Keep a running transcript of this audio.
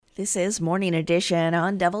This is Morning Edition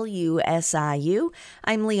on WSIU.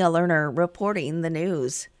 I'm Leah Lerner reporting the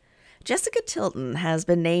news. Jessica Tilton has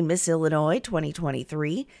been named Miss Illinois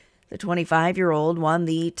 2023. The 25-year-old won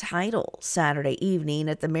the title Saturday evening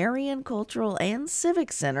at the Marion Cultural and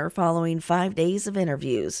Civic Center following 5 days of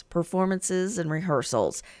interviews, performances, and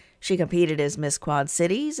rehearsals. She competed as Miss Quad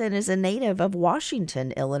Cities and is a native of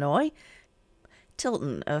Washington, Illinois.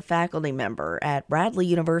 Tilton, a faculty member at Bradley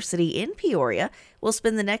University in Peoria, will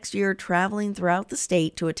spend the next year traveling throughout the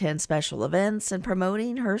state to attend special events and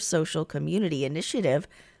promoting her social community initiative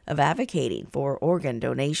of advocating for organ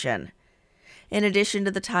donation. In addition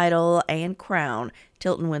to the title and crown,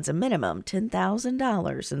 Tilton wins a minimum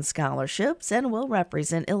 $10,000 in scholarships and will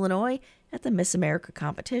represent Illinois at the Miss America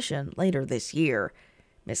competition later this year.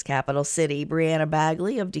 Miss Capital City Brianna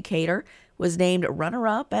Bagley of Decatur was named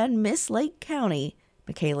runner-up, and Miss Lake County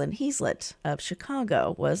Michaelin Heaslett of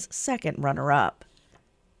Chicago was second runner-up.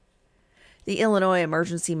 The Illinois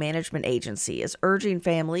Emergency Management Agency is urging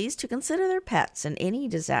families to consider their pets in any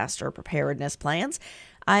disaster preparedness plans.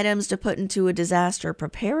 Items to put into a disaster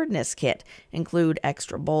preparedness kit include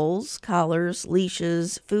extra bowls, collars,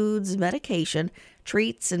 leashes, foods, medication,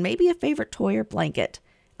 treats, and maybe a favorite toy or blanket.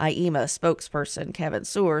 IEMA spokesperson Kevin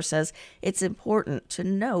Sewer says it's important to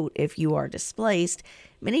note if you are displaced,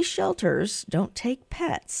 many shelters don't take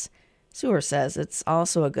pets. Sewer says it's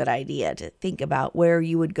also a good idea to think about where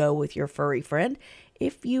you would go with your furry friend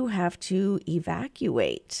if you have to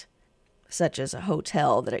evacuate, such as a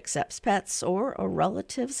hotel that accepts pets or a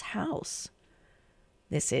relative's house.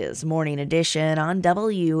 This is Morning Edition on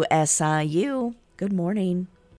WSIU. Good morning.